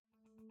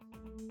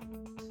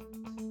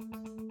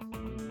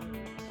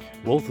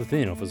Wealth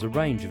Within offers a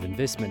range of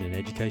investment and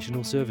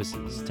educational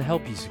services to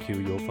help you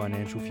secure your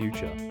financial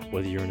future.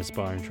 Whether you're an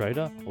aspiring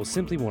trader or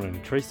simply want to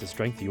increase the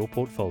strength of your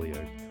portfolio,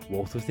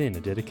 Wealth Within are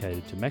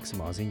dedicated to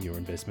maximising your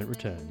investment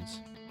returns.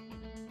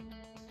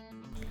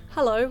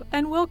 Hello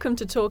and welcome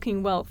to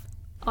Talking Wealth.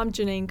 I'm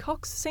Janine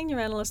Cox, Senior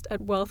Analyst at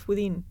Wealth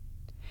Within.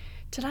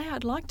 Today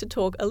I'd like to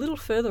talk a little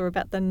further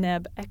about the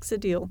NAB AXA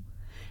deal,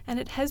 and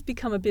it has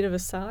become a bit of a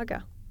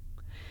saga.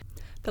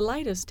 The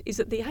latest is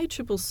that the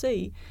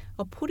ACCC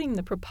are putting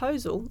the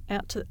proposal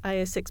out to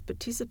ASX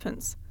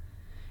participants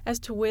as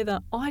to whether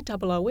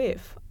IOOF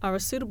are a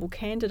suitable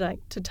candidate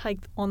to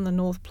take on the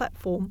North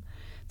platform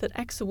that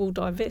AXA will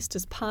divest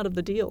as part of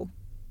the deal.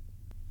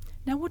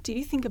 Now, what do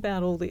you think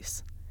about all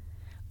this?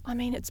 I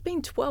mean, it's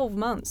been 12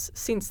 months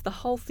since the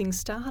whole thing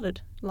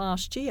started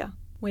last year,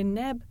 when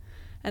NAB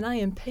and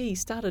AMP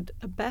started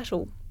a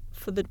battle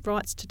for the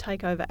rights to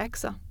take over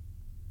AXA.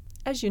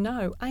 As you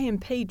know,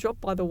 AMP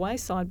dropped by the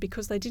wayside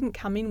because they didn't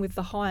come in with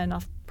the high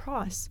enough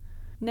price.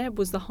 NAB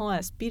was the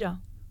highest bidder.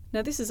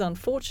 Now, this is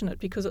unfortunate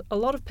because a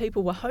lot of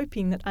people were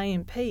hoping that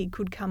AMP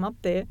could come up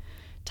there,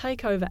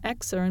 take over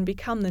AXA and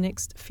become the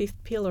next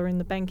fifth pillar in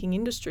the banking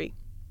industry.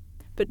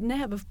 But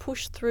NAB have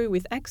pushed through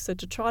with AXA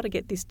to try to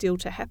get this deal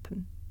to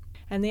happen.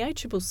 And the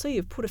ACCC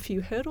have put a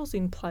few hurdles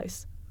in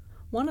place.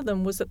 One of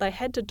them was that they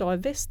had to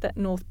divest that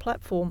North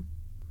platform.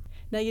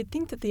 Now, you'd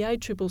think that the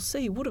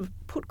ACCC would have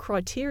put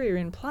criteria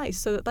in place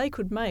so that they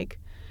could make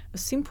a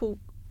simple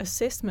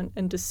assessment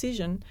and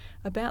decision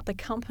about the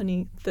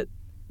company that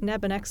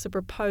NAB and AXA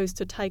proposed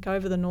to take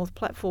over the North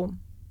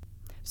platform.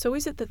 So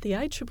is it that the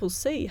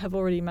ACCC have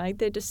already made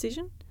their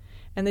decision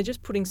and they're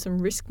just putting some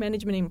risk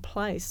management in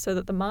place so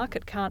that the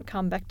market can't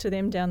come back to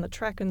them down the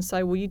track and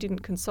say, well, you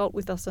didn't consult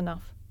with us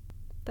enough?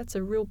 That's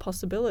a real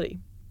possibility.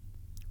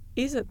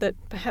 Is it that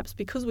perhaps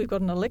because we've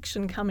got an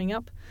election coming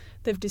up,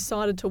 they've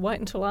decided to wait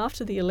until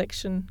after the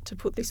election to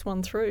put this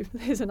one through?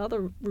 There's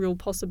another real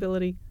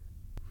possibility.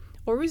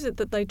 Or is it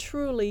that they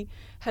truly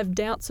have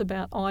doubts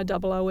about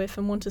IOOF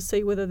and want to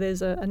see whether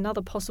there's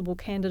another possible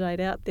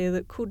candidate out there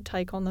that could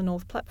take on the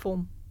North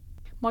platform?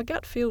 My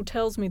gut feel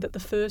tells me that the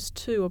first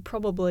two are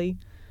probably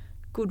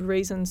good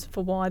reasons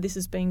for why this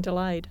is being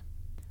delayed.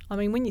 I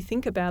mean, when you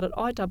think about it,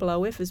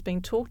 IOOF has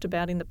been talked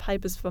about in the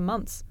papers for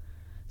months.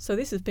 So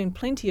this has been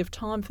plenty of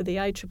time for the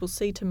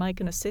ACCC to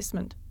make an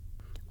assessment.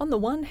 On the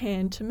one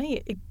hand, to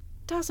me, it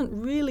doesn't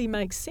really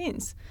make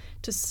sense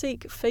to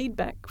seek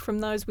feedback from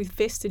those with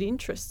vested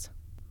interests,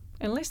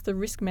 unless the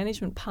risk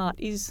management part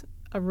is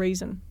a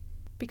reason.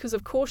 Because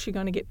of course you're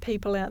going to get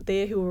people out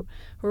there who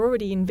are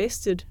already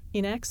invested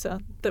in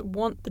AXA that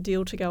want the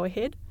deal to go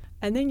ahead,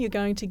 and then you're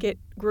going to get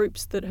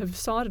groups that have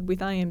sided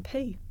with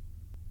AMP,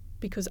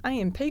 because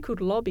AMP could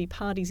lobby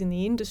parties in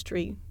the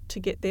industry to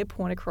get their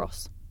point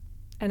across.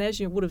 And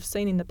as you would have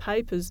seen in the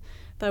papers,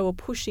 they were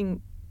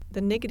pushing the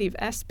negative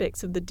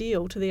aspects of the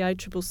deal to the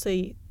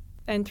ACCC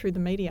and through the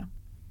media.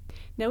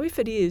 Now, if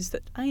it is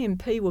that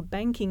AMP were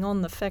banking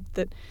on the fact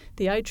that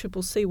the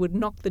ACCC would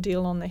knock the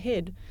deal on the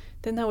head,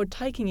 then they were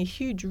taking a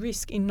huge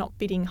risk in not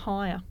bidding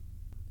higher.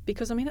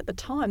 Because, I mean, at the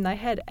time they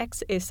had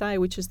AXA SA,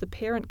 which is the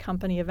parent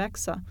company of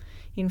AXA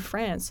in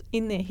France,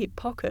 in their hip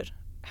pocket,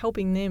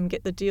 helping them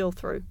get the deal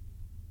through.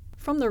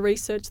 From the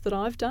research that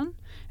I've done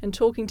and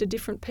talking to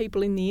different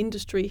people in the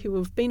industry who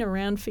have been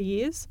around for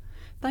years,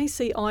 they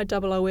see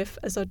IOOF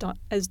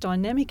as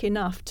dynamic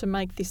enough to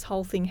make this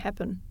whole thing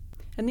happen.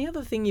 And the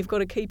other thing you've got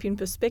to keep in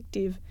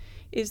perspective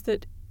is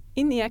that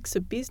in the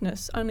AXA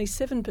business, only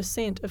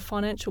 7% of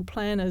financial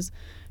planners'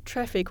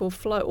 traffic or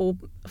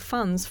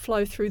funds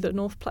flow through the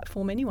North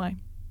platform anyway.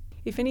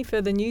 If any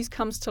further news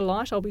comes to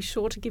light, I'll be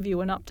sure to give you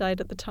an update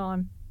at the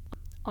time.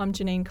 I'm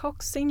Janine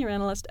Cox, Senior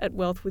Analyst at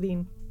Wealth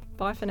Within.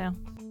 Bye for now.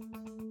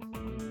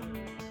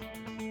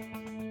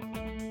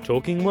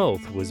 Talking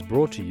Wealth was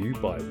brought to you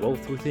by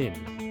Wealth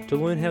Within. To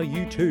learn how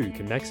you too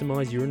can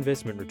maximise your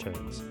investment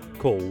returns,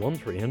 call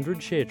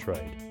 1300 SHARE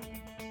TRADE.